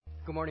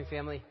Good morning,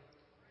 family.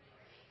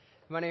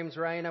 My name's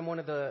Ryan. I'm one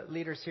of the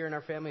leaders here in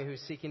our family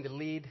who's seeking to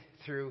lead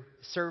through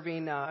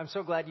serving. I'm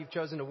so glad you've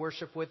chosen to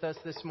worship with us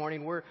this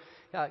morning. We're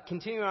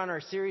continuing on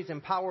our series,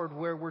 Empowered,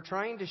 where we're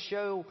trying to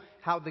show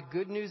how the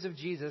good news of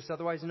Jesus,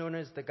 otherwise known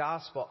as the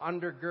gospel,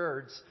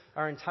 undergirds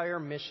our entire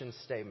mission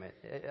statement.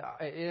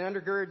 It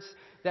undergirds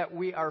that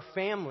we are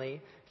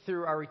family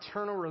through our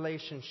eternal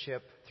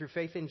relationship through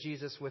faith in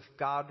Jesus with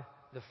God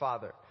the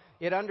Father.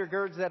 It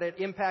undergirds that it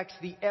impacts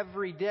the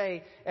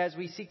everyday as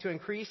we seek to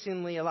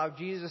increasingly allow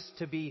Jesus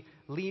to be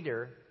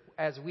leader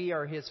as we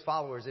are his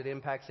followers. It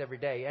impacts every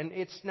day. And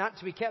it's not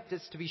to be kept,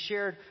 it's to be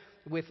shared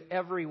with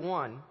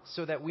everyone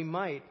so that we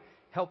might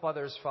help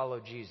others follow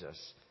Jesus.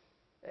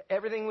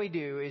 Everything we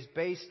do is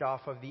based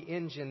off of the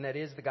engine that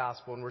is the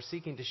gospel, and we're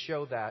seeking to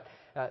show that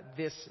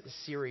this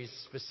series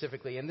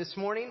specifically. And this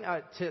morning,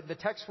 the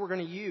text we're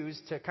going to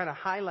use to kind of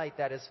highlight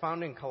that is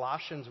found in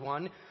Colossians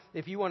 1.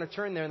 If you want to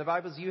turn there in the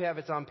Bibles you have,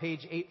 it's on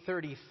page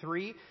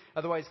 833.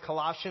 Otherwise,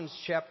 Colossians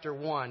chapter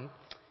 1.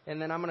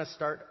 And then I'm going to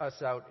start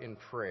us out in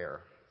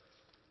prayer.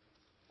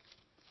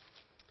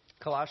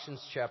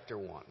 Colossians chapter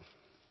 1.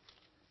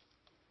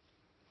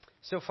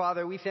 So,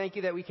 Father, we thank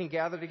you that we can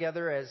gather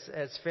together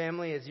as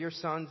family, as your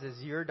sons,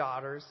 as your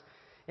daughters.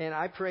 And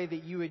I pray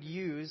that you would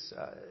use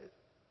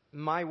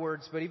my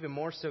words, but even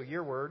more so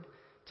your word,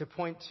 to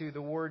point to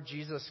the Lord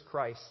Jesus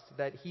Christ,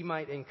 that he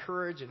might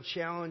encourage and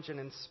challenge and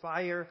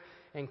inspire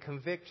and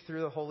convict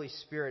through the Holy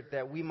Spirit,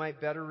 that we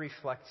might better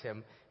reflect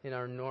him in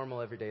our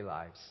normal everyday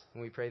lives.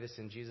 And we pray this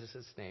in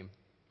Jesus' name.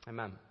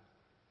 Amen.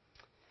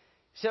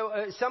 So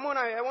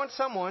I want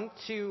someone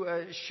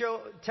to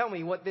tell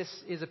me what this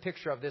is a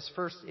picture of, this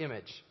first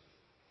image.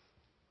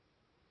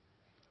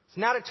 It's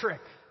not a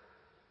trick.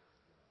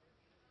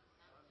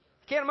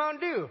 Can Mountain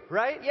Dew,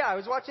 right? Yeah, I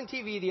was watching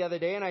TV the other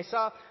day and I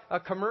saw a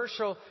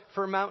commercial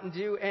for Mountain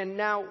Dew. And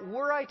now,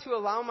 were I to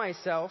allow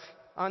myself,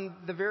 on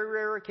the very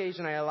rare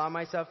occasion I allow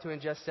myself to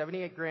ingest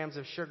 78 grams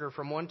of sugar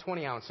from one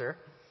 20-ouncer,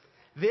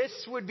 this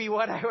would be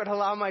what I would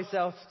allow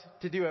myself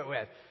to do it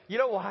with. You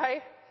know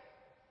why?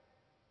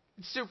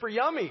 It's super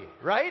yummy,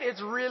 right?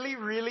 It's really,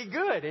 really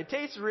good. It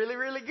tastes really,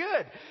 really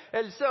good.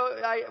 And so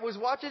I was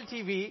watching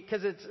TV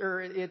because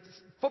it's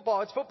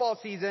football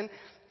season.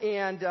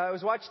 And I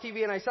was watching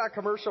TV and I saw a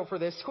commercial for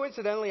this.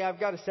 Coincidentally, I've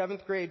got a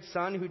 7th grade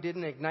son who did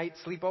an Ignite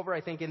sleepover, I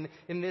think,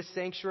 in this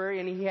sanctuary.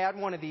 And he had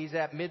one of these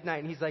at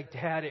midnight. And he's like,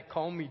 "Dad, it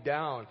calmed me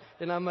down."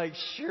 And I'm like,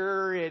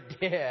 "Sure it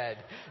did."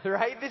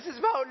 Right? This is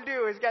Mountain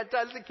Dew. It's got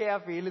tons of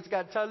caffeine. It's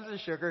got tons of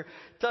sugar,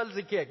 tons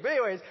of kick. But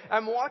anyways,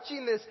 I'm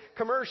watching this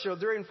commercial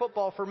during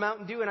football for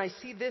Mountain Dew. And I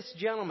see this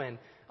gentleman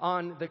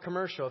on the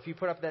commercial. If you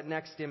put up that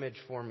next image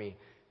for me,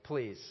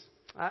 please.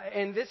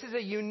 And this is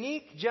a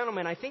unique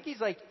gentleman. I think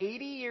he's like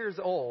 80 years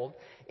old.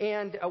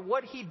 And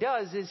what he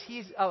does is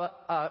he's an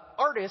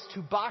artist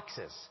who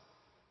boxes.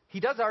 He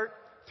does art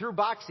through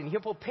boxing. He'll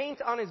put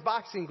paint on his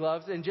boxing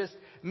gloves and just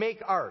make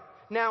art.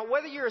 Now,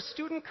 whether you're a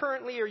student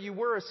currently or you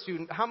were a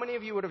student, how many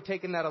of you would have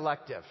taken that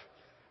elective?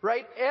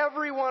 Right?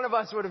 Every one of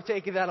us would have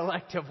taken that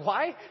elective.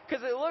 Why?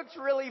 Because it looks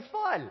really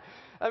fun.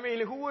 I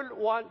mean, who wouldn't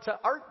want to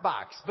art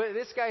box? But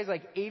this guy's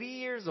like 80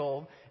 years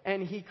old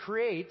and he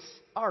creates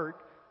art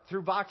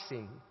through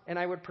boxing. And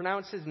I would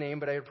pronounce his name,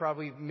 but I would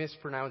probably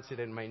mispronounce it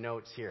in my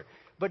notes here.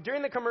 But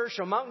during the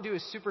commercial, Mountain Dew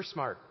is super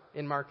smart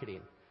in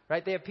marketing,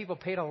 right? They have people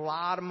paid a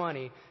lot of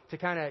money to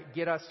kind of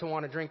get us to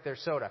want to drink their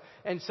soda.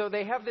 And so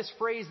they have this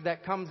phrase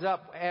that comes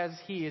up as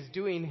he is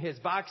doing his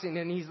boxing,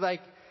 and he's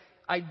like,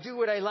 "I do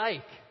what I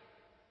like."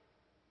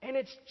 And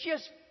it's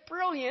just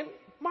brilliant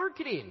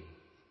marketing.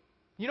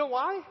 You know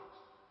why?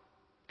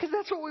 Because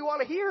that's what we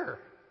want to hear.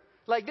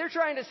 Like, they're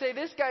trying to say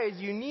this guy is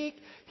unique,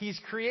 he's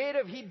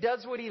creative, he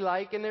does what he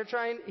likes, and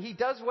he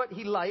does what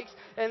he likes,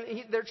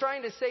 and they're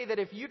trying to say that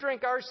if you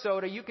drink our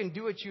soda, you can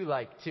do what you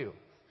like too.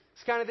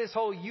 It's kind of this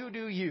whole you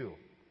do you.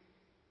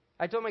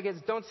 I told my kids,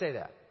 don't say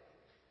that.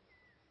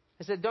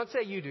 I said, don't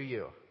say you do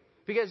you.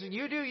 Because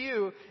you do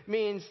you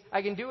means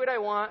I can do what I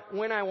want,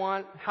 when I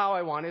want, how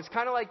I want. It's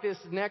kind of like this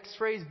next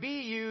phrase,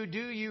 be you,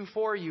 do you,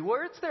 for you.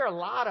 Words there are a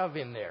lot of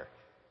in there.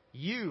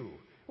 You.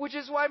 Which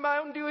is why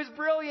Mountain Dew is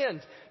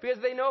brilliant. Because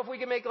they know if we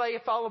can make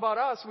life all about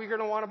us, we're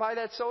going to want to buy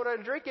that soda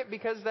and drink it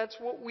because that's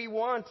what we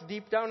want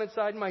deep down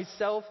inside,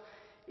 myself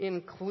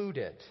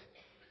included.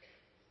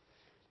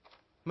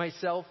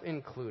 Myself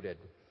included.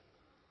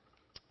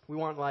 We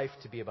want life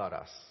to be about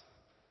us.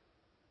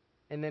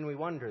 And then we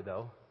wonder,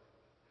 though,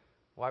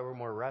 why we're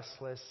more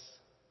restless,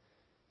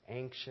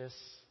 anxious,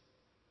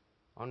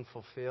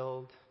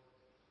 unfulfilled,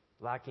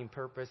 lacking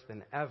purpose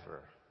than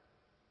ever.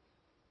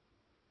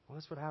 Well,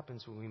 that's what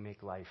happens when we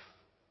make life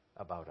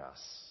about us.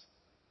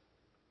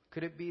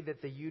 Could it be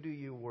that the you do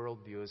you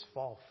worldview is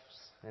false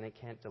and it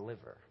can't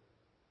deliver?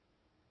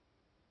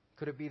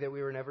 Could it be that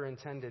we were never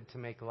intended to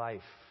make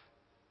life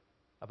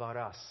about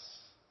us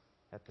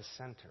at the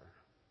center?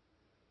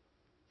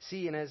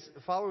 See, and as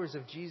followers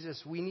of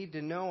Jesus, we need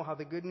to know how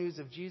the good news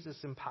of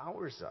Jesus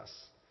empowers us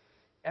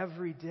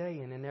every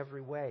day and in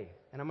every way.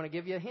 And I'm going to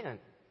give you a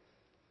hint.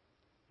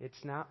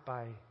 It's not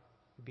by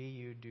be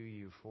you, do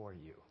you, for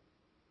you.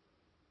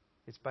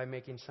 It's by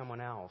making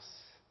someone else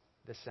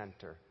the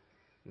center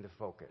and the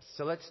focus.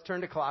 So let's turn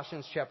to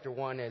Colossians chapter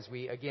 1 as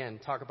we, again,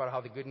 talk about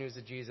how the good news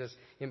of Jesus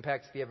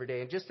impacts the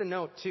everyday. And just a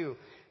note, too,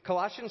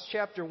 Colossians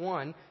chapter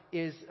 1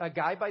 is a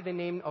guy by the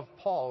name of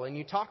Paul. And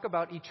you talk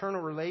about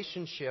eternal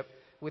relationship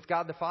with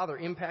God the Father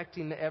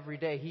impacting the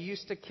everyday. He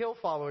used to kill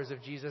followers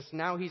of Jesus.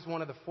 Now he's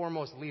one of the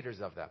foremost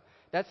leaders of them.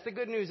 That's the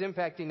good news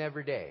impacting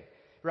every day,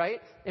 right?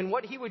 And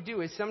what he would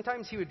do is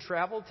sometimes he would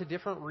travel to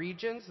different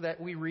regions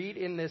that we read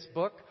in this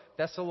book,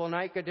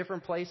 Thessalonica,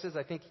 different places.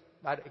 I can't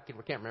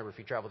remember if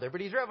he traveled there,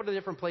 but he traveled to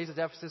different places,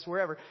 Ephesus,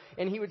 wherever,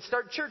 and he would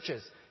start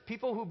churches.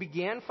 People who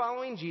began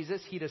following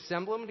Jesus, he'd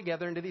assemble them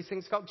together into these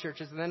things called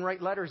churches and then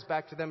write letters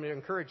back to them to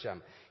encourage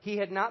them. He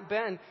had not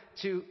been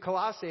to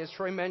Colossae, as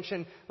Troy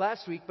mentioned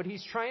last week, but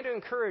he's trying to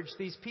encourage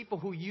these people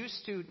who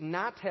used to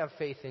not have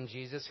faith in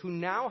Jesus, who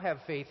now have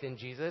faith in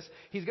Jesus.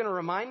 He's going to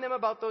remind them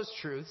about those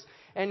truths,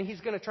 and he's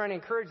going to try and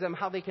encourage them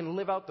how they can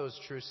live out those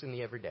truths in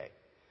the everyday.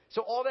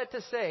 So all that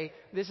to say,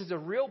 this is a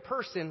real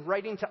person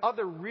writing to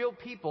other real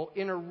people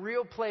in a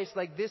real place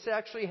like this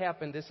actually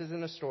happened. This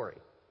isn't a story.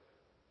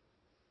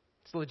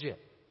 It's legit.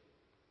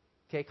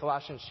 Okay,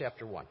 Colossians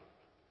chapter 1.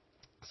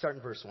 Start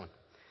in verse 1.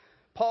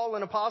 Paul,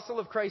 an apostle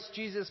of Christ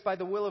Jesus by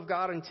the will of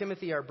God, and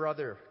Timothy, our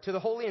brother, to the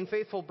holy and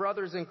faithful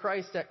brothers in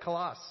Christ at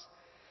Colossae.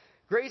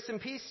 Grace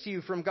and peace to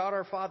you from God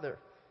our Father.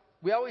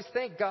 We always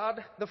thank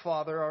God the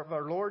Father of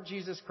our Lord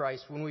Jesus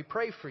Christ when we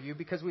pray for you,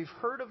 because we've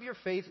heard of your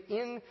faith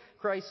in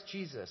Christ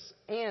Jesus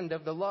and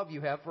of the love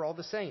you have for all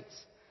the saints.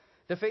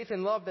 The faith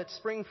and love that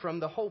spring from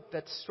the hope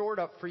that's stored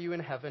up for you in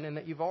heaven and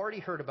that you've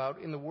already heard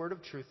about in the word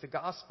of truth, the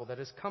gospel that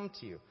has come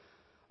to you.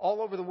 All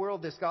over the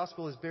world, this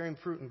gospel is bearing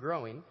fruit and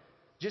growing,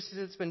 just as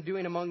it's been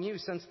doing among you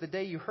since the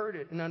day you heard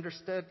it and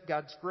understood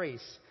God's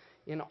grace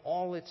in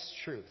all its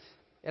truth.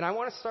 And I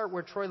want to start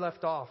where Troy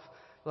left off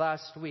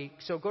last week.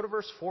 So go to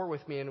verse 4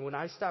 with me, and when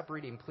I stop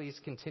reading, please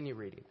continue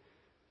reading.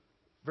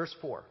 Verse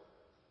 4.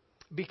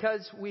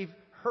 Because we've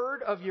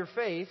heard of your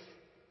faith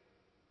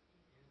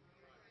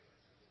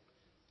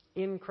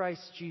in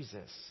Christ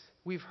Jesus.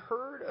 We've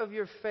heard of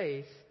your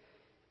faith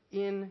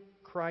in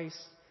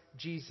Christ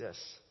Jesus.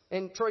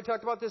 And Troy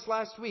talked about this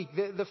last week.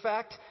 The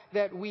fact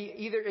that we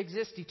either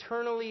exist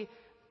eternally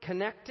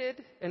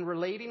connected and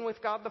relating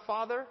with God the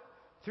Father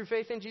through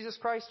faith in Jesus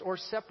Christ, or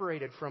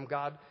separated from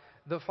God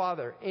the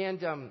Father.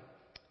 And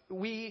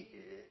we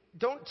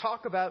don't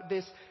talk about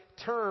this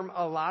term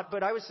a lot,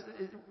 but I was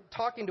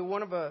talking to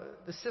one of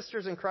the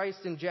sisters in Christ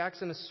in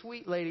Jackson, a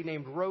sweet lady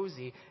named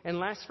Rosie, and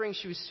last spring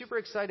she was super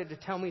excited to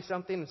tell me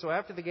something. And so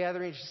after the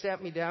gathering, she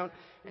sat me down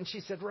and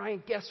she said,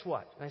 "Ryan, guess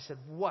what?" And I said,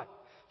 "What?"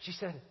 She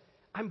said,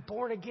 "I'm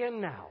born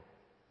again now."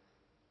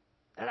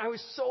 And I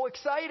was so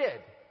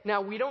excited.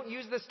 Now, we don't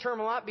use this term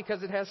a lot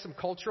because it has some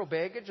cultural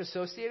baggage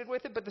associated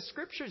with it, but the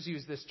scriptures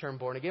use this term,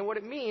 born again. What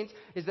it means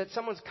is that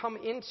someone's come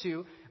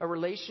into a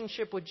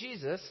relationship with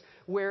Jesus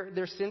where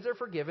their sins are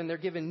forgiven, they're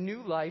given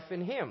new life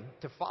in Him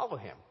to follow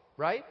Him,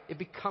 right? It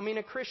becoming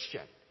a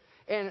Christian.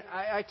 And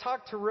I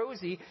talked to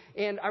Rosie,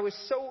 and I was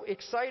so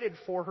excited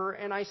for her,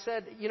 and I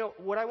said,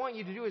 what I want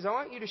you to do is I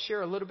want you to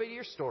share a little bit of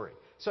your story.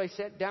 So I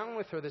sat down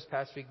with her this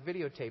past week,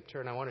 videotaped her,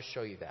 and I want to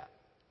show you that.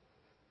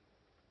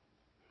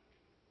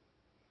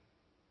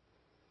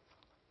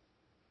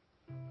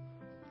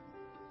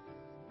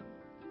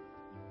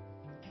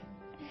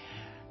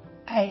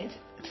 I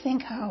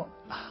think how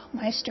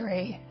my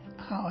story,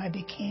 how I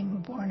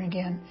became born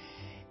again,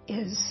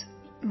 is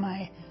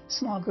my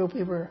small group.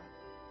 We were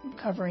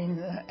covering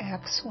the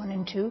Acts 1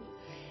 and 2,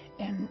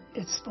 and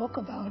it spoke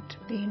about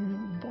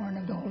being born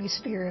of the Holy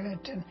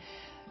Spirit, and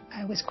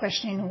I was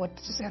questioning what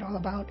is that all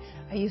about.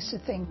 I used to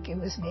think it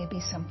was maybe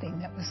something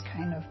that was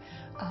kind of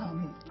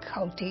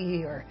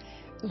culty or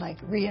like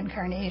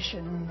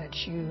reincarnation, that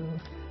you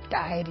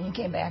died and you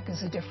came back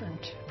as a different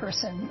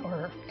person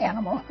or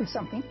animal or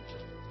something.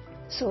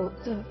 So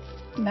the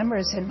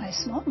members in my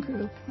small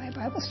group, my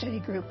Bible study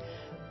group,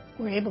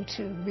 were able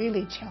to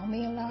really tell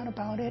me a lot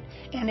about it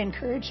and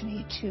encourage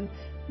me to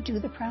do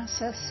the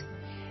process.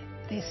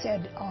 They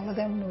said all of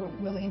them were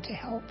willing to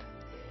help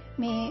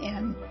me,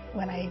 and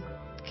when I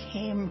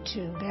came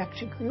back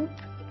to group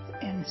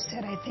and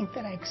said I think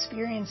that I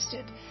experienced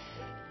it,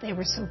 they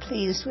were so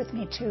pleased with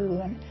me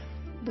too, and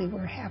we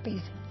were happy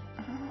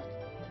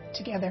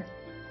together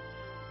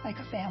like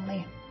a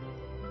family.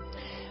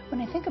 When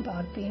I think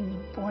about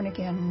being born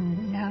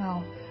again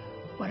now,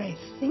 what I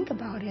think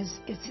about is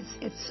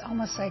it's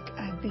almost like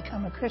I've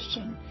become a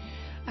Christian.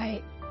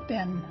 I've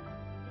been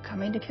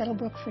coming to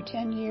Kettlebrook for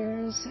 10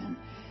 years, and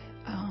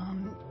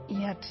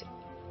yet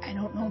I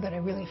don't know that I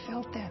really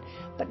felt that.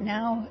 But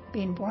now,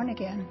 being born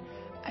again,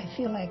 I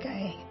feel like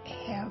I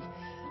have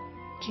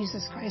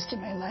Jesus Christ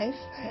in my life.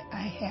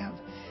 I have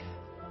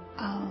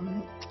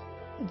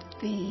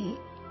the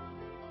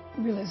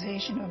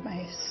realization of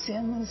my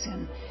sins,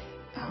 and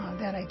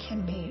that I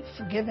can be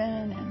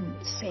forgiven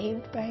and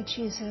saved by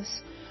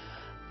Jesus.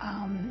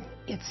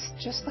 It's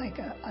just like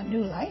a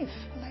new life,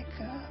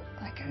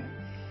 like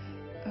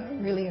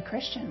really a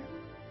Christian.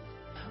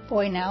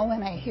 Boy, now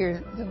when I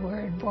hear the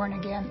word born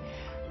again,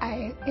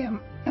 I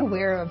am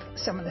aware of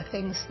some of the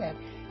things that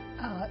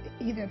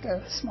either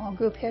the small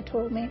group had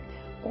told me,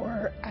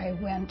 or I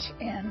went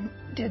and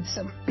did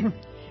some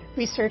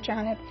research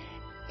on it.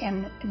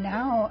 And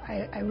now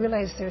I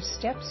realize there's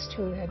steps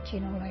to it,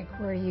 like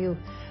where you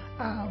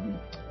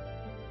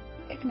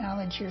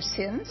acknowledge your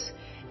sins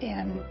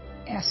and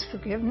ask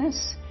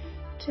forgiveness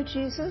to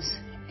Jesus,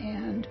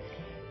 and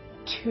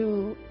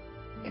to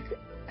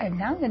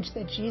acknowledge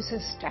that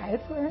Jesus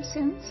died for our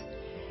sins,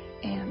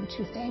 and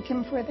to thank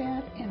Him for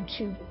that, and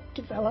to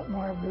develop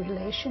more of a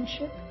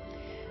relationship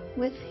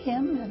with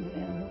Him,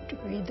 and to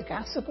read the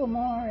gospel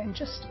more, and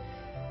just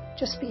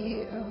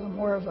be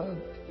more of a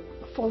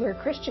fuller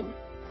Christian.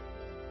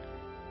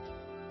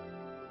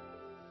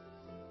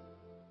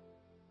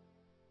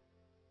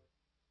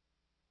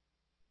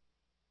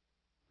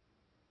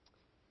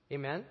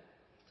 Amen.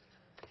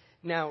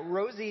 Now,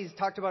 Rosie's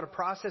talked about a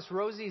process.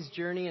 Rosie's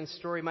journey and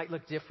story might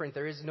look different.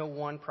 There is no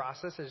one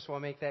process. I just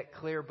want to make that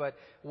clear. But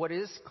what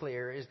is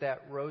clear is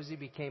that Rosie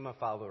became a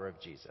follower of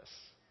Jesus.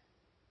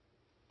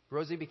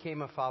 Rosie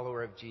became a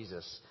follower of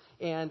Jesus.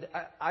 And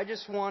I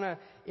just want to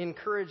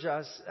encourage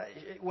us.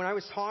 When I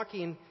was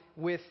talking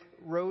with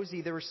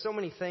Rosie, there were so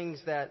many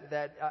things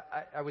that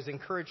I was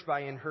encouraged by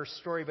in her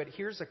story. But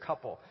here's a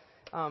couple.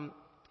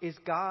 Is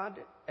God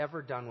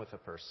ever done with a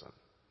person?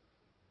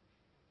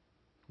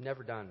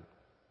 Never done.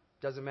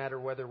 Doesn't matter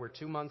whether we're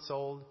 2 months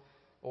old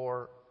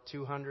or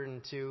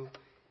 202.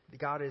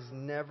 God is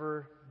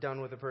never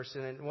done with a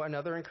person. And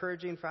another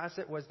encouraging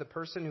facet was the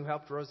person who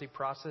helped Rosie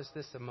process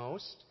this the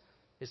most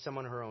is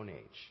someone her own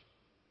age.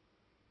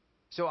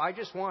 So I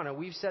just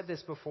we've said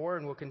this before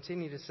and we'll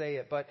continue to say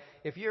it, but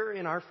if you're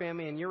in our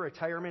family and you're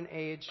retirement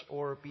age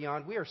or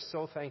beyond, we are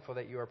so thankful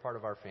that you are part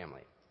of our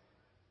family.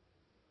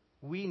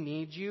 We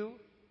need you.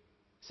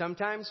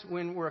 Sometimes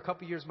when we're a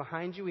couple years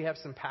behind you, we have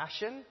some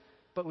passion,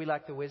 but we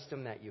lack the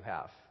wisdom that you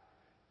have,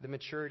 the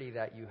maturity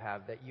that you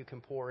have, that you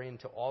can pour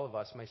into all of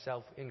us,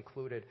 myself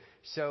included.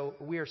 So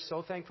we are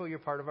so thankful you're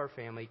part of our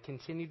family.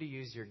 Continue to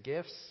use your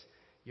gifts,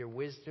 your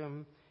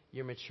wisdom,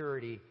 your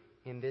maturity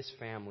in this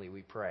family,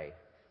 we pray.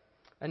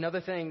 Another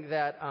thing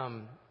that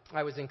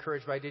I was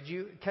encouraged by, did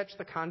you catch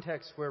the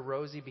context where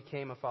Rosie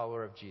became a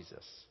follower of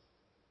Jesus?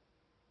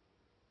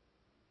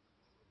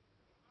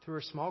 Through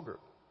her small group.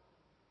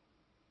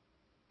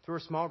 Through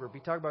a small group.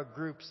 We talk about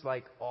groups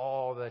like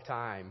all the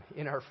time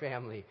in our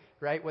family,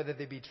 right? Whether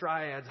they be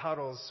triads,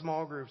 huddles,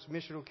 small groups,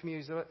 missional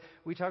communities.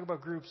 We talk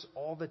about groups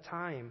all the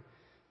time.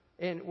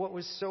 And what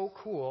was so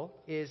cool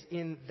is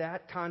in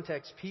that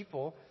context,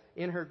 people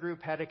in her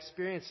group had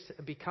experienced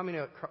becoming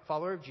a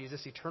follower of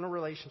Jesus, eternal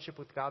relationship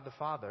with God the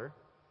Father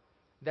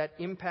that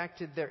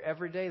impacted their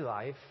everyday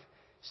life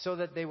so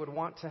that they would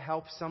want to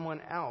help someone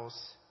else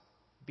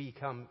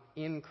become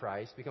in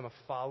Christ, become a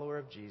follower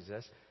of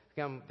Jesus,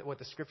 become what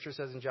the scripture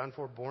says in John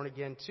 4, born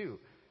again too.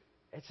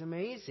 It's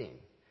amazing,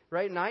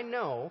 right? And I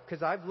know,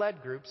 because I've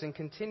led groups and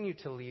continue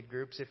to lead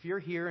groups. If you're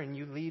here and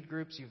you lead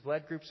groups, you've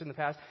led groups in the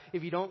past.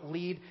 If you don't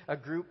lead a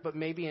group, but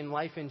maybe in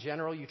life in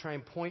general, you try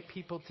and point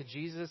people to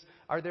Jesus.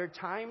 Are there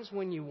times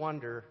when you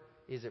wonder,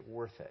 is it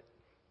worth it?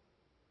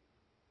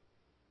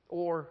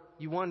 Or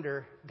you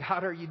wonder,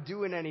 God, are you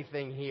doing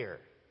anything here?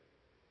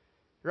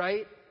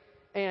 Right?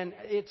 And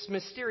it's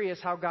mysterious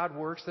how God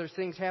works. There's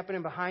things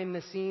happening behind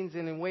the scenes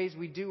and in ways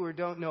we do or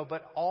don't know.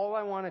 But all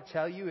I want to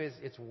tell you is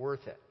it's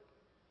worth it.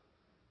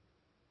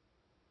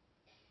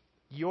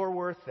 You're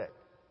worth it.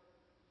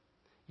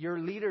 Your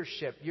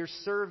leadership, your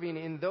serving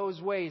in those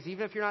ways,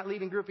 even if you're not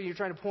leading group and you're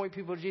trying to point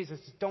people to Jesus,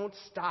 don't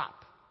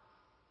stop.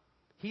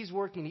 He's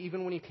working.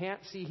 Even when you can't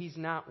see, He's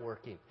not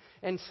working.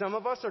 And some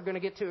of us are going to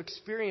get to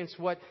experience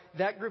what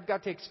that group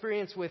got to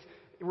experience with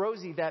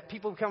Rosie, that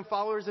people become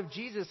followers of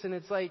Jesus, and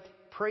it's like,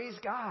 praise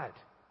God.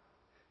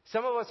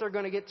 Some of us are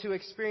going to get to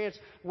experience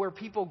where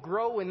people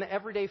grow in the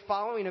everyday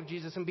following of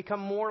Jesus and become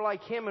more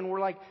like Him, and we're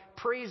like,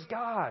 praise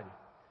God.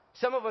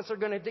 Some of us are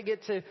going to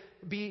get to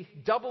be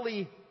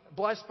doubly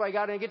blessed by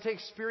God and get to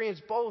experience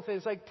both, and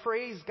it's like,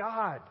 praise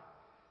God.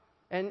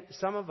 And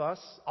some of us,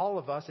 all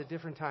of us at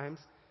different times,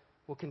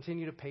 will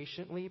continue to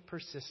patiently,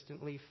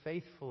 persistently,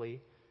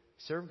 faithfully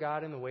serve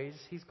God in the ways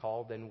He's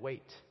called and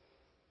wait.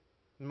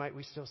 Might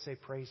we still say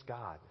praise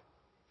God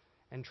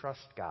and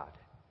trust God?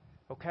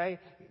 Okay?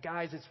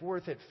 Guys, it's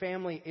worth it.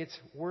 Family, it's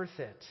worth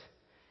it.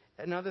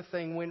 Another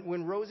thing,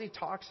 when Rosie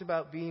talks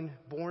about being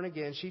born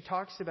again, she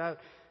talks about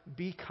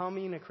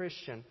becoming a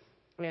Christian.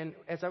 And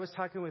as I was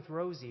talking with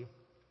Rosie,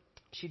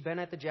 she'd been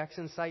at the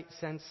Jackson site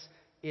since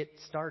it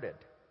started,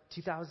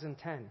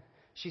 2010.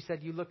 She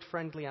said, you looked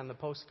friendly on the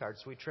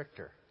postcards, so we tricked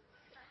her.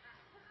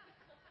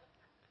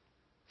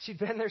 She'd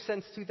been there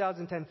since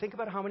 2010. Think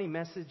about how many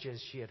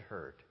messages she had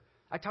heard.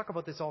 I talk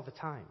about this all the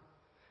time.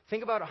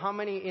 Think about how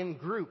many in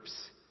groups,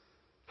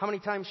 how many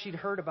times she'd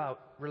heard about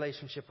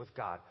relationship with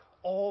God.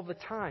 All the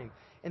time.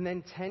 And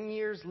then 10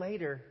 years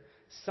later,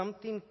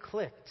 something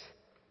clicked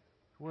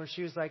where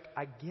she was like,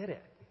 I get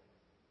it.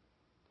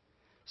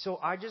 So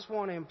I just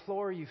want to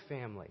implore you,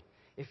 family,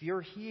 if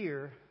you're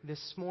here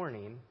this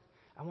morning,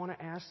 I want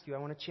to ask you, I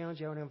want to challenge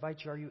you, I want to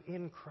invite you, are you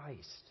in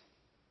Christ?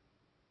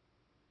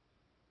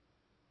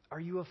 Are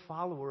you a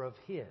follower of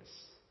His?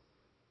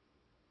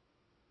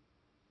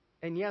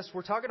 And yes,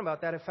 we're talking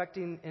about that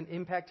affecting and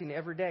impacting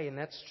every day, and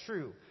that's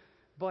true.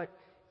 But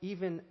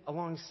even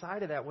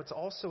alongside of that, what's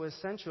also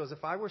essential is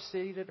if I were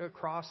seated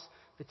across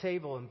the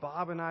table and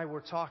Bob and I were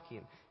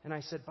talking, and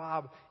I said,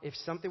 Bob, if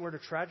something were to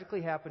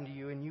tragically happen to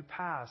you and you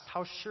passed,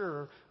 how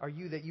sure are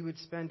you that you would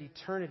spend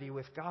eternity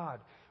with God?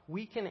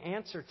 We can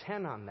answer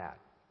 10 on that.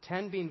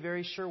 10 being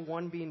very sure,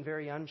 1 being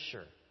very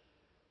unsure.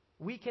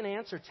 We can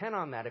answer 10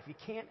 on that. If you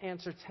can't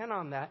answer 10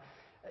 on that,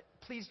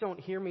 please don't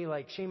hear me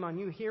like, shame on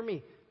you. Hear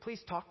me.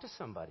 Please talk to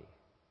somebody.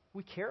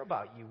 We care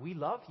about you. We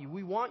love you.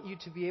 We want you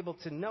to be able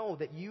to know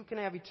that you can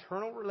have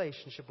eternal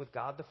relationship with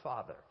God the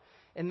Father.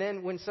 And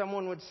then when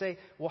someone would say,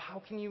 well, how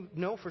can you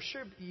know for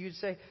sure? You'd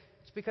say,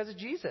 it's because of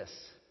Jesus.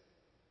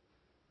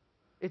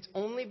 It's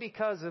only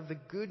because of the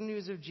good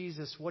news of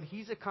Jesus, what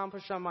He's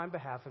accomplished on my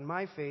behalf and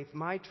my faith,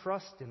 my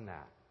trust in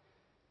that.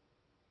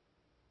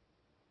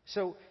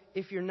 So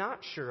if you're not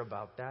sure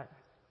about that,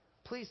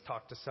 please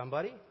talk to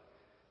somebody.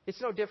 It's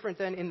no different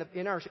than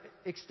in our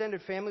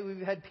extended family,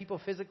 we've had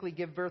people physically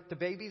give birth to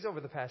babies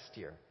over the past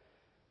year.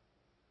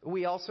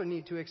 We also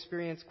need to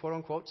experience, quote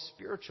unquote,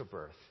 spiritual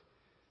birth,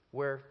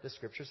 where the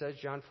Scripture says,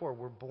 John 4,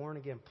 we're born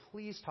again.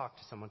 Please talk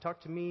to someone.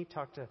 Talk to me,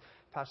 talk to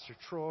Pastor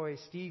Troy,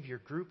 Steve, your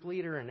group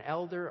leader, an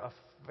elder, a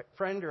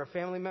friend or a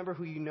family member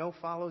who you know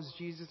follows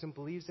Jesus and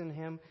believes in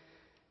Him.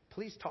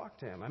 Please talk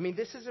to him. I mean,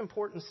 this is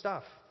important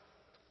stuff.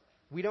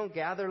 We don't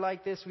gather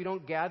like this. We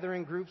don't gather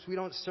in groups. We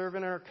don't serve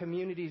in our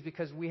communities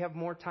because we have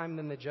more time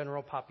than the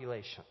general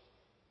population.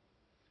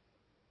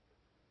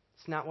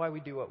 It's not why we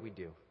do what we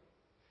do.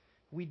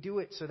 We do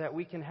it so that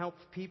we can help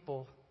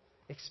people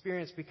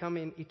experience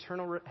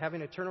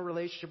having eternal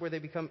relationship where they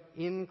become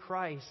in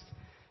Christ,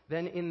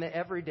 then in the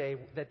everyday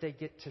that they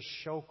get to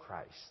show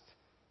Christ.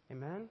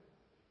 Amen?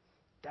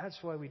 That's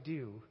why we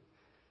do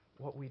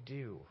what we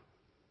do.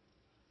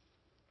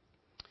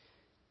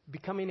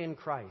 Becoming in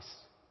Christ.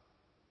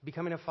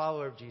 Becoming a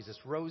follower of Jesus,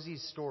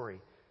 Rosie's story,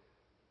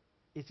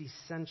 is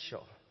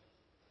essential.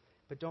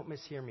 But don't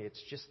mishear me, it's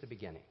just the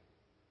beginning.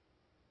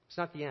 It's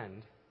not the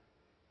end,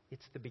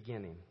 it's the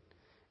beginning.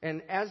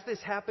 And as this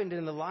happened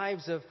in the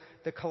lives of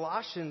the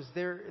Colossians,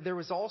 there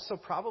was also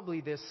probably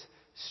this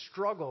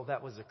struggle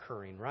that was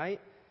occurring, right?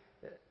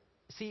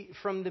 See,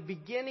 from the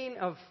beginning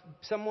of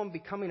someone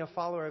becoming a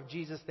follower of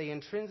Jesus, they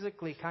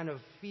intrinsically kind of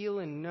feel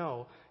and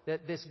know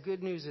that this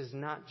good news is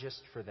not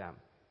just for them.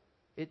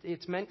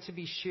 It's meant to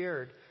be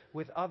shared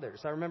with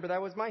others. I remember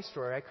that was my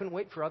story. I couldn't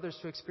wait for others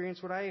to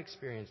experience what I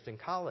experienced in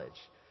college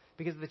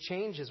because the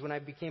changes when I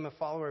became a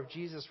follower of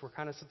Jesus were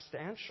kind of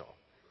substantial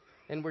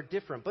and were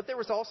different. But there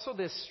was also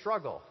this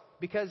struggle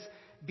because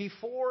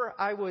before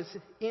I was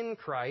in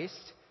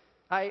Christ,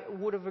 I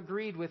would have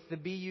agreed with the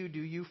be you, do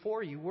you,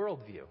 for you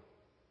worldview.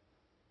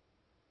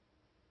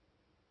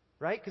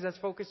 Right? Because that's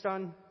focused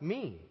on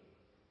me.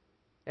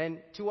 And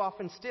too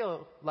often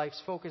still,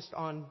 life's focused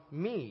on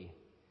me.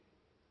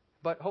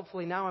 But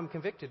hopefully now I'm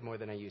convicted more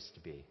than I used to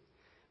be.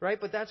 Right?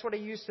 But that's what I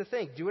used to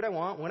think. Do what I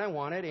want, when I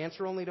want it,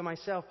 answer only to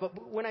myself.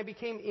 But when I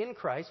became in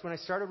Christ, when I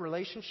started a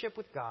relationship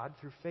with God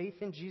through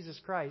faith in Jesus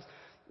Christ,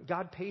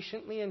 God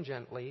patiently and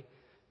gently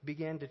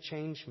began to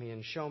change me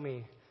and show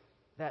me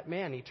that,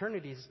 man,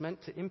 eternity is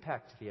meant to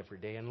impact the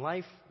everyday. And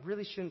life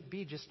really shouldn't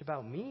be just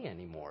about me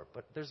anymore.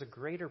 But there's a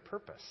greater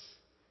purpose.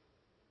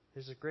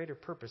 There's a greater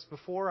purpose.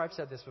 I've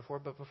said this before,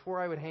 but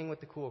before I would hang with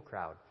the cool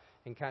crowd.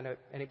 And kind of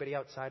anybody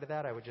outside of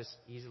that, I would just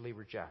easily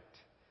reject.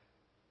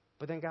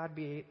 But then God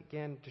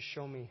began to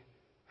show me,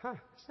 that's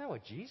not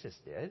what Jesus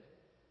did.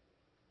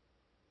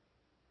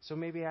 So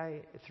maybe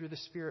I, through the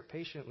Spirit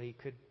patiently,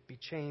 could be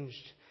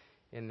changed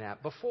in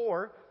that.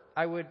 Before,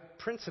 I would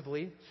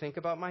principally think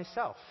about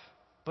myself.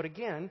 But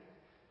again,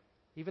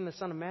 even the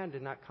Son of Man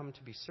did not come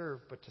to be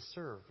served, but to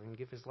serve and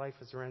give His life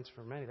as a ransom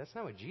for many. That's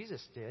not what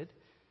Jesus did.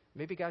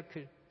 Maybe God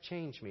could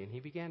change me, and He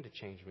began to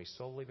change me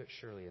slowly but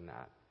surely in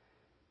that.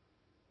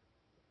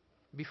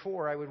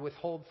 Before, I would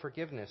withhold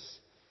forgiveness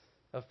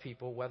of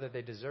people whether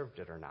they deserved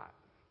it or not.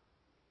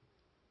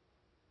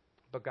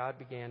 But God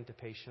began to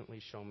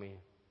patiently show me,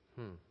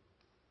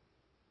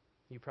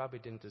 you probably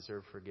didn't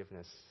deserve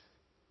forgiveness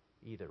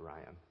either,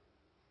 Ryan.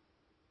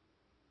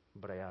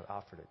 But I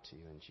offered it to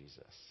you in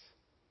Jesus.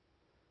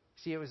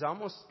 See, it was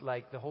almost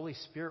like the Holy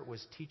Spirit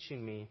was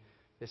teaching me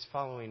this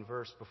following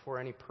verse before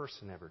any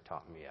person ever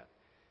taught me it.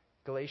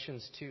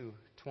 Galatians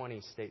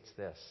 2:20 states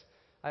this.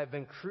 I have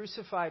been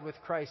crucified with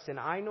Christ, and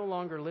I no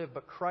longer live,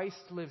 but Christ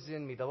lives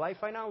in me. The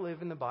life I now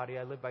live in the body,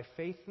 I live by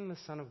faith in the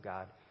Son of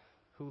God,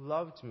 who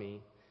loved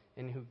me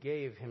and who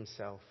gave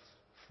Himself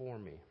for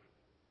me.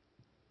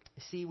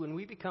 See, when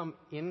we become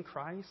in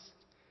Christ,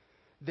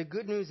 the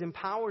good news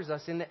empowers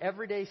us in the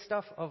everyday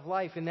stuff of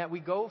life, in that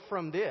we go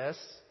from this,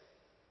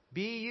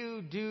 be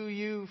you, do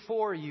you,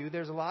 for you,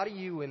 there's a lot of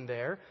you in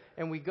there,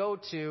 and we go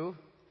to,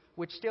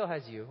 which still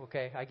has you,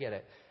 okay, I get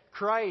it,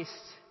 Christ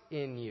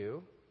in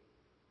you,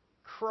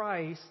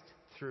 Christ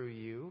through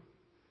you,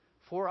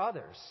 for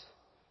others.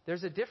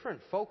 There's a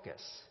different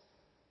focus.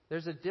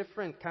 There's a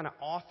different kind of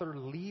author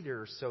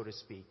leader, so to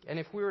speak. And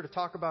if we were to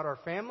talk about our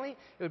family,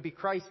 it would be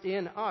Christ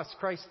in us,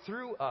 Christ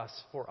through us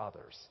for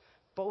others.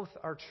 Both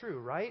are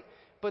true, right?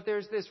 But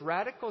there's this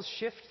radical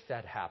shift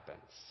that happens.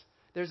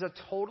 There's a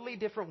totally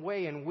different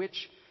way in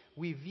which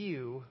we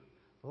view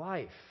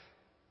life.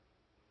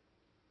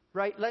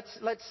 Right? Let's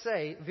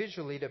say,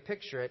 visually to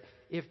picture it,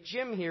 if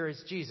Jim here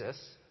is Jesus,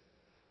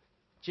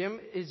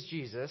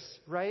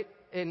 right?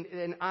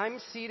 And I'm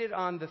seated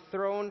on the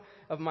throne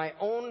of my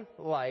own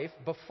life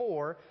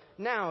before.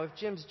 Now, if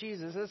Jim's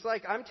Jesus, it's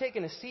like I'm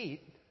taking a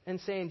seat and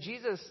saying,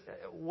 Jesus,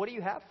 what do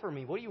you have for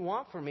me? What do you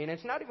want from me? And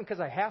it's not even because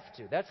I have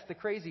to. That's the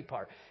crazy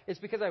part. It's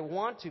because I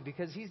want to,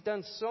 because he's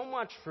done so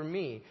much for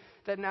me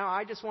that now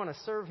I just want to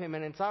serve him,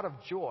 and it's out of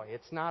joy.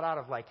 It's not out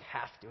of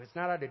have to. It's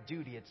not out of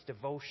duty. It's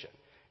devotion.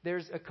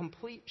 There's a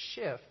complete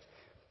shift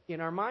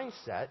in our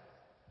mindset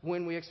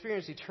when we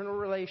experience eternal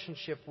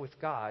relationship with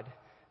God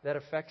that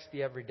affects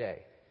the everyday.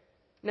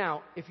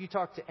 Now, if you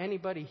talk to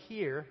anybody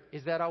here,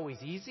 is that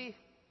always easy?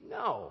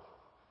 No.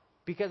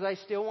 Because I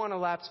still want to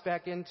lapse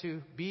back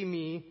into be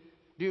me,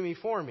 do me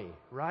for me,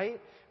 right?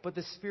 But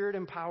the Spirit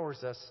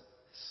empowers us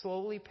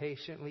slowly,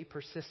 patiently,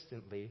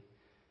 persistently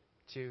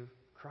to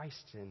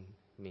Christ in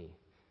me,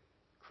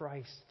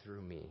 Christ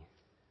through me,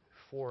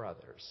 for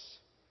others.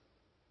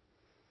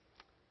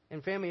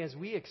 And family, as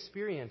we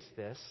experience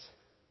this,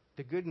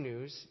 the good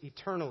news,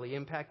 eternally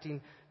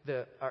impacting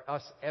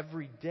us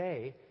every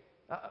day,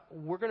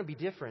 we're going to be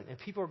different, and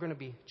people are going to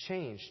be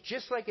changed.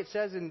 Just like it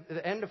says in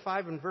the end of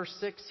 5 and verse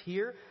 6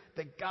 here,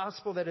 the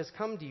gospel that has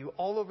come to you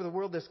all over the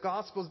world, this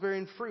gospel is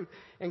bearing fruit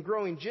and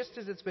growing just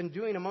as it's been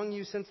doing among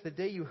you since the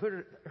day you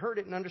heard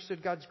it and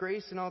understood God's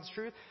grace and all its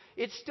truth.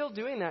 It's still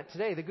doing that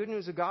today, the good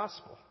news of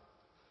gospel,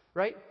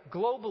 right?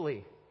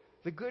 Globally,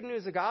 the good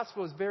news of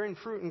gospel is bearing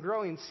fruit and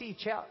growing. See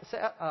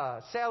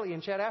Sally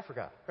in Chad,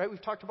 Africa, right?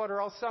 We've talked about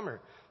her all summer.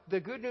 The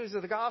good news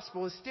of the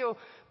gospel is still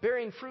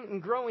bearing fruit and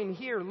growing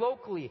here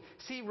locally.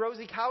 See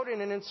Rosie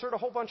Cowden and insert a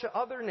whole bunch of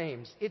other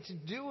names. It's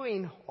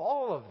doing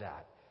all of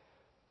that.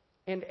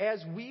 And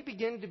as we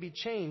begin to be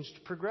changed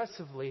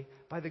progressively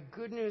by the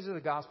good news of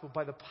the gospel,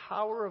 by the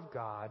power of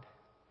God,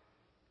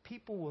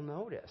 people will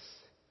notice.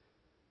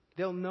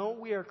 They'll know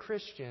we are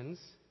Christians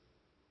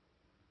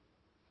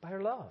by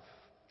our love.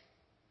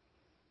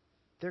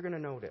 They're going to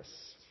notice.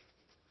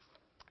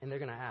 And they're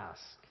going to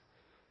ask.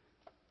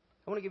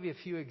 I want to give you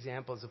a few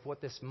examples of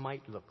what this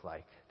might look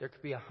like. There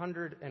could be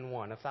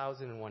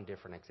 1,001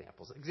 different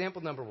examples.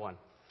 Example number 1.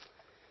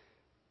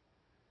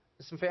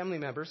 Some family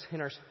members in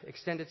our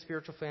extended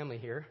spiritual family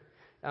here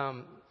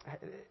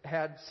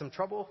had some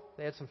trouble.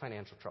 They had some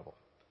financial trouble.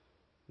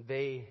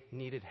 They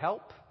needed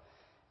help.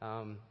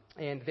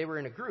 And they were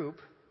in a group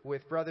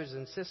with brothers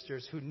and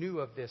sisters who knew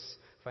of this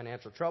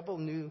financial trouble,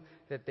 knew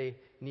that they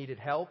needed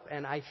help.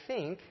 And I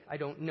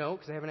don't know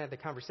because I haven't had the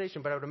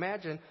conversation, but I would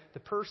imagine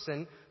the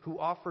person who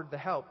offered the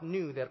help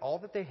knew that all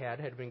that they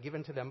had been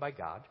given to them by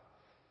God.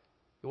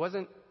 It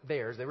wasn't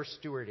theirs. They were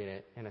stewarding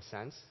it in a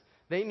sense.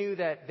 They knew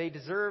that they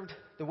deserved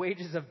the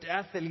wages of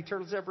death and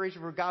eternal separation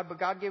from God, but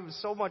God gave them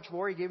so much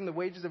more. He gave them the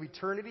wages of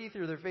eternity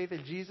through their faith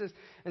in Jesus.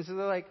 And so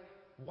they're like,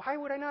 why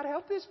would I not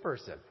help this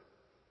person?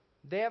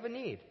 They have a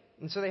need.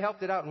 And so they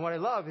helped it out. And what I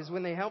love is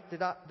when they helped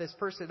this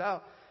person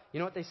out, you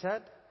know what they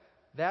said?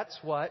 That's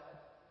what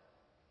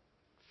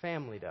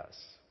family does.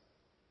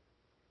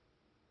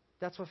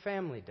 That's what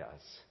family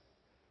does.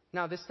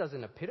 Now, this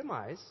doesn't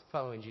epitomize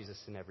following Jesus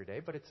in every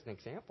day, but it's an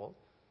example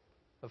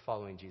of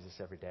following Jesus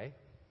every day.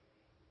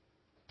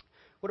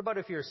 What about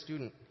if you're a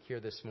student here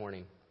this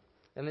morning?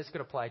 And this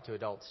could apply to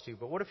adults too,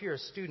 but what if you're a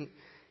student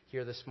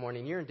here this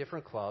morning? You're in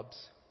different clubs.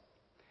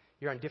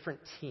 You're on different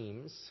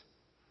teams.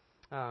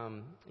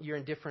 You're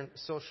in different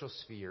social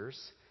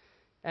spheres.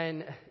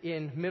 And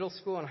in middle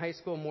school and high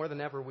school, more than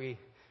ever, we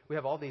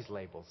have all these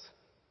labels.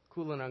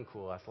 Cool and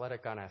uncool,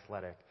 athletic,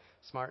 unathletic,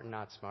 smart and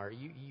not smart,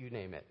 you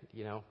name it,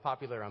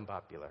 popular,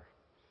 unpopular.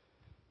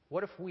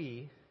 What if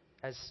we,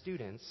 as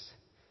students,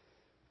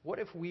 what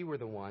if we were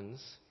the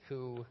ones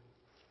who,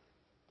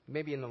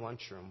 maybe in the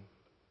lunchroom,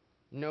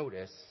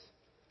 notice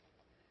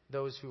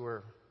those who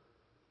are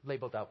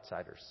labeled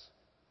outsiders,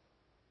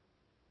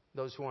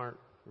 those who aren't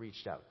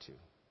reached out to,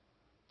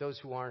 those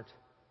who aren't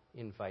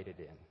invited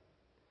in.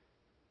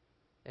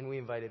 And we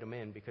invited them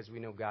in because we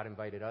know God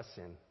invited us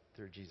in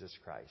through Jesus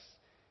Christ.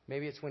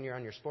 Maybe it's when you're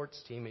on your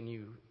sports team and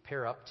you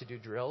pair up to do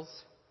drills.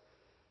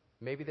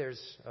 Maybe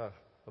there's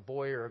a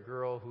boy or a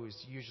girl who's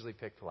usually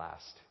picked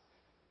last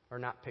or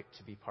not picked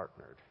to be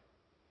partnered.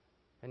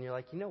 And you're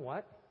like, you know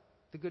what?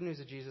 The good news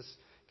of Jesus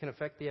can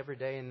affect the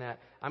everyday in that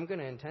I'm going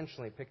to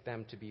intentionally pick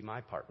them to be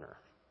my partner.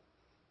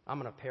 I'm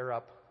going to pair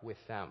up with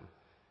them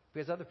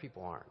because other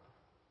people aren't.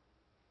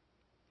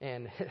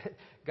 And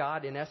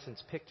God, in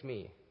essence, picked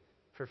me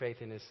for faith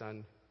in His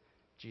Son,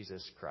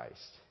 Jesus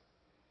Christ.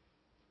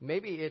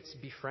 Maybe it's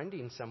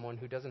befriending someone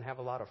who doesn't have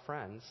a lot of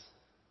friends,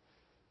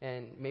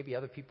 and maybe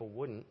other people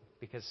wouldn't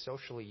because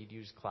socially you'd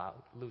lose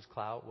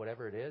clout,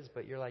 whatever it is.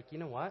 But you're like, you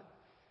know what?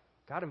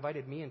 God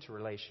invited me into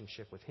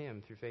relationship with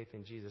him through faith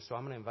in Jesus, so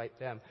I'm going to invite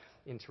them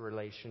into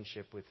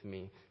relationship with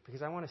me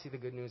because I want to see the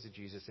good news of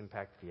Jesus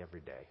impact the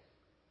everyday.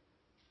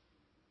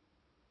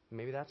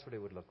 Maybe that's what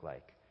it would look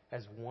like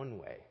as one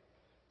way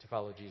to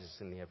follow Jesus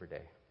in the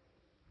everyday.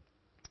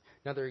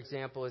 Another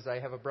example is I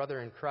have a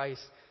brother in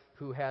Christ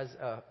who has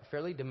a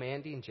fairly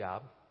demanding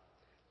job,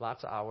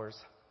 lots of hours,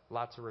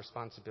 lots of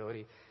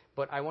responsibility.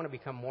 But I want to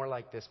become more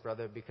like this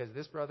brother because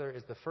this brother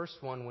is the first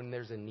one when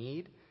there's a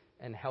need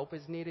and help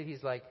is needed.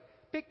 He's like,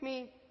 pick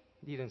me.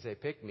 He didn't say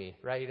pick me,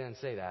 right? He didn't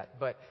say that.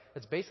 But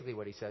that's basically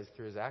what he says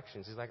through his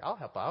actions. He's like, I'll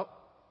help out.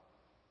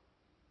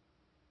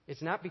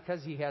 It's not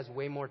because he has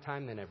way more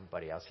time than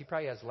everybody else. He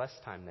probably has less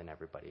time than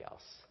everybody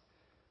else.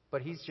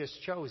 But he's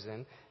just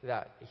chosen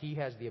that he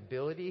has the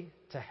ability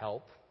to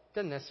help.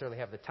 Doesn't necessarily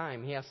have the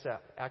time. He has to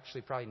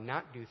actually probably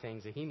not do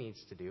things that he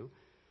needs to do.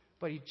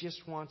 But he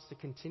just wants to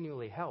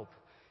continually help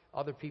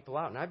other people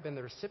out. And I've been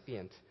the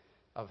recipient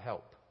of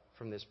help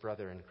from this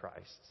brother in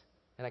Christ.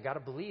 And I got to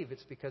believe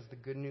it's because the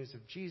good news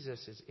of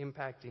Jesus is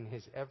impacting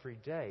his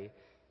everyday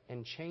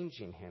and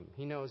changing him.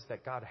 He knows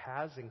that God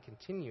has and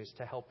continues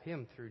to help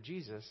him through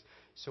Jesus.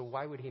 So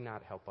why would he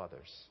not help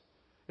others?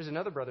 There's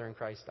another brother in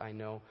Christ I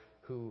know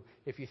who,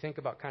 if you think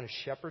about kind of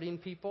shepherding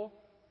people,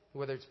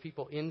 whether it's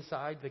people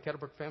inside the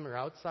Kettlebrook family or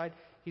outside,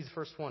 he's the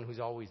first one who's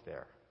always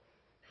there.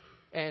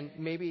 And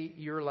maybe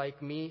you're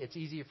like me, it's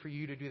easier for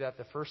you to do that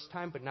the first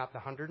time, but not the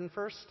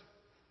 101st.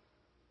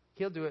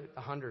 He'll do it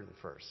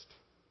 101st.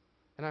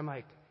 And I'm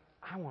like,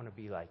 I want to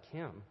be like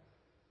him.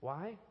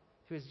 Why?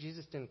 Because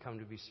Jesus didn't come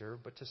to be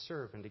served, but to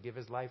serve and to give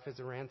his life as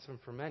a ransom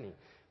for many.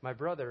 My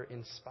brother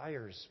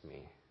inspires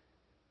me.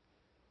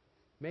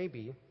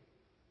 Maybe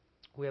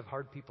we have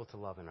hard people to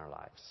love in our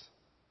lives.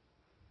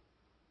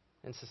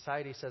 And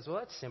society says, well,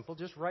 that's simple.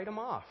 Just write them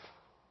off.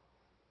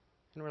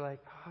 And we're like,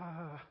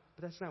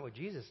 but that's not what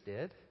Jesus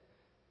did.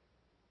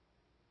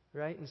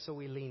 Right? And so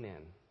we lean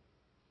in.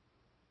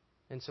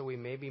 And so we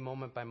maybe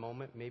moment by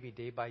moment, maybe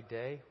day by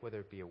day, whether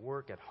it be at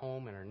work, at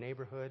home, in our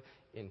neighborhood,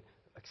 in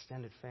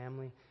extended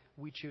family,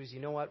 we choose, you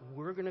know what?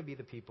 We're going to be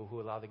the people who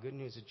allow the good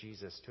news of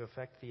Jesus to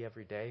affect the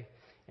everyday.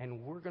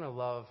 And we're going to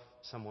love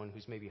someone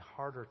who's maybe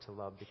harder to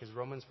love because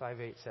Romans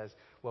 5:8 says,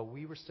 while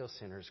we were still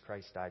sinners,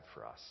 Christ died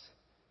for us.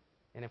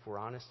 And if we're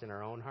honest in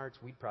our own hearts,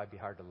 we'd probably be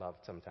hard to love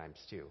sometimes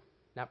too.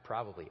 Not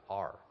probably,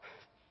 are.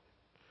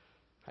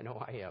 I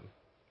know I am.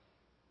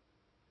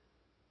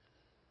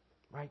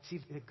 Right?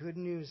 See, the good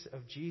news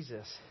of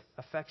Jesus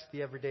affects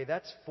the everyday.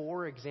 That's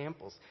 4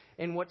 examples.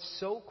 And what's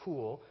so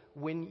cool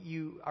when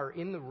you are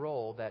in the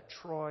role that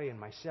Troy and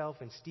myself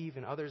and Steve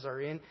and others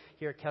are in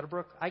here at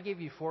Kettlebrook, I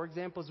gave you 4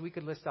 examples. We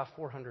could list off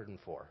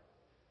 404.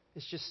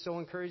 It's just so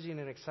encouraging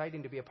and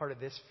exciting to be a part of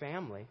this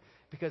family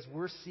because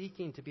we're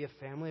seeking to be a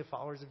family of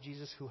followers of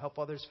Jesus who help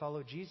others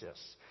follow Jesus,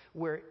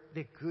 where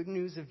the good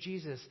news of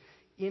Jesus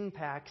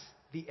impacts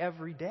the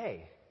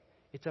everyday.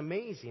 It's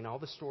amazing all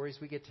the stories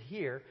we get to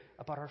hear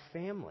about our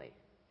family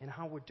and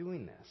how we're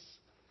doing this.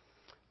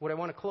 What I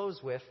want to close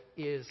with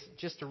is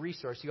just a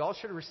resource. You all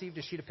should have received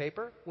a sheet of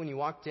paper when you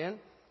walked in.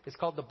 It's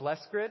called the Bless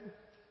Grid.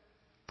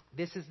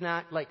 This is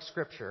not like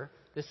Scripture.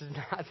 This is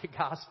not the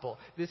gospel.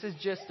 This is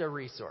just a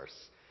resource.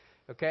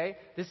 Okay?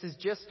 This is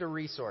just a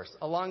resource.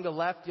 Along the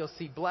left, you'll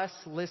see bless,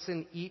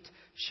 listen, eat,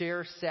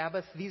 share,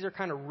 Sabbath. These are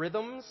kind of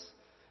rhythms.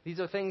 These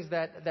are things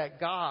that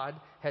God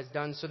has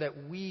done so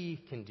that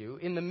we can do.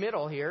 In the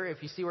middle here,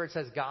 if you see where it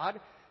says God,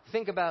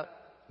 think about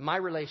my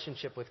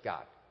relationship with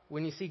God.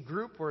 When you see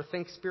group or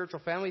think spiritual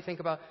family,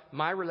 think about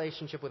my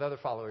relationship with other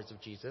followers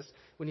of Jesus.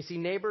 When you see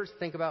neighbors,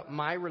 think about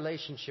my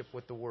relationship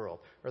with the world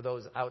or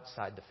those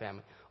outside the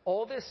family.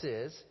 All this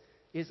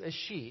is a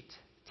sheet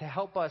to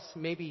help us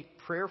maybe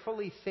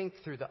prayerfully think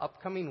through the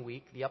upcoming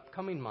week, the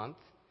upcoming month,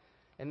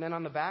 and then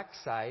on the back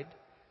side,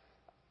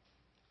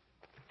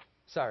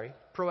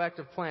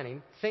 proactive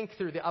planning, think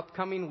through the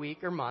upcoming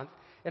week or month,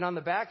 and on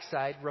the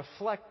backside,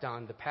 reflect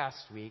on the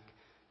past week,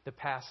 the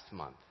past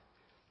month.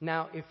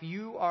 Now, if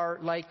you are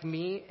like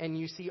me and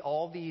you see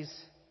all these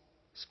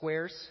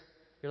squares,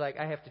 you're like,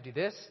 I have to do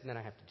this, and then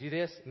I have to do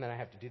this, and then I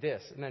have to do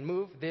this, and then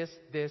move this,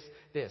 this,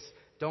 this.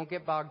 Don't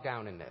get bogged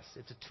down in this.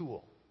 It's a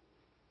tool.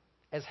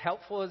 As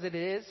helpful as it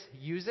is,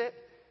 use it.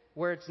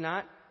 Where it's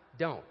not,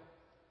 don't.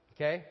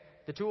 Okay?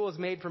 The tool is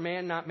made for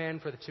man, not man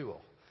for the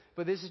tool.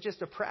 But this is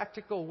just a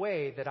practical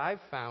way that I've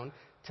found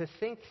to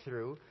think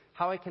through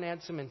how I can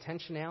add some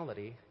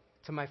intentionality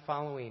to my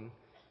following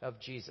of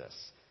Jesus.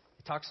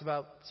 It talks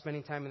about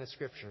spending time in the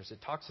Scriptures. It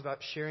talks about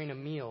sharing a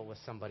meal with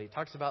somebody. It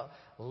talks about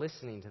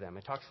listening to them.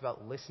 It talks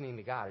about listening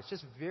to God. It's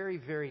just very,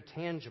 very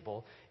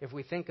tangible if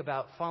we think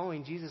about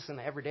following Jesus in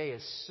the everyday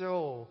is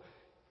so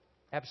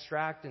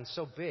abstract and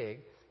so big.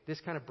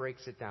 This kind of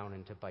breaks it down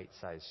into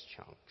bite-sized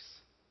chunks.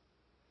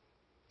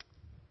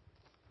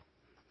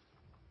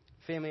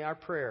 Family, our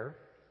prayer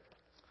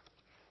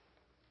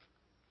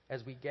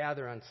as we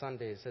gather on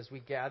Sundays, as we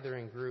gather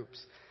in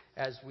groups,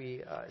 as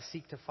we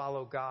seek to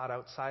follow God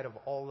outside of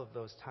all of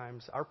those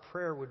times, our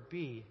prayer would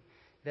be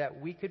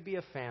that we could be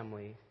a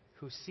family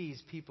who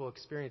sees people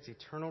experience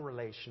eternal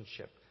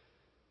relationship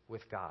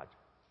with God,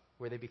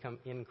 where they become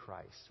in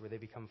Christ, where they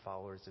become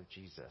followers of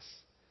Jesus.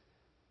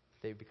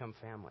 They become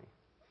family.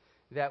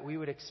 That we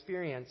would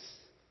experience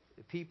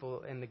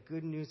people and the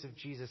good news of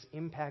Jesus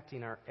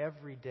impacting our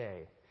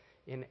everyday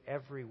in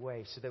every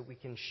way so that we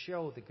can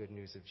show the good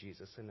news of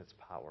Jesus and its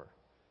power.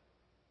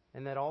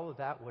 And that all of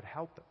that would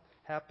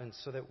happen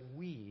so that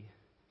we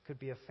could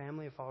be a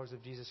family of followers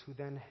of Jesus who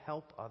then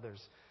help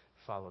others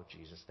follow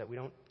Jesus. That we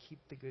don't keep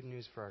the good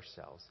news for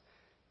ourselves,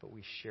 but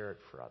we share it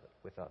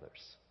with others.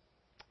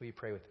 Will you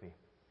pray with me?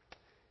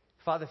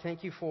 Father,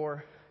 thank you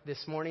for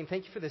this morning.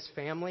 Thank you for this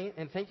family,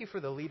 and thank you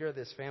for the leader of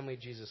this family,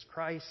 Jesus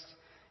Christ,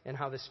 and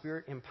how the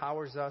Spirit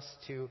empowers us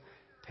to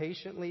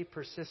patiently,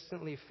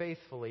 persistently,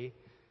 faithfully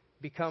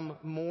become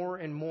more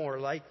and more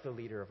like the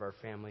leader of our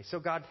family. So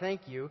God,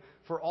 thank you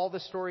for all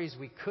the stories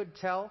we could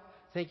tell.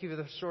 Thank you for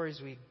the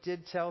stories we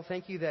did tell.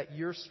 Thank you that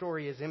your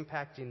story is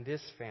impacting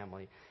this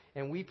family.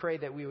 And we pray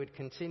that we would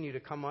continue to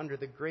come under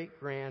the great,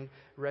 grand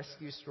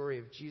rescue story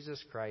of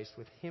Jesus Christ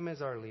with him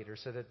as our leader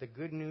so that the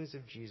good news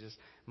of Jesus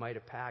might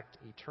impact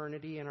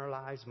eternity in our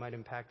lives, might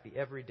impact the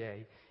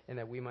everyday, and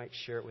that we might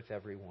share it with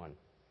everyone.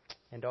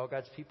 And all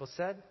God's people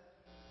said,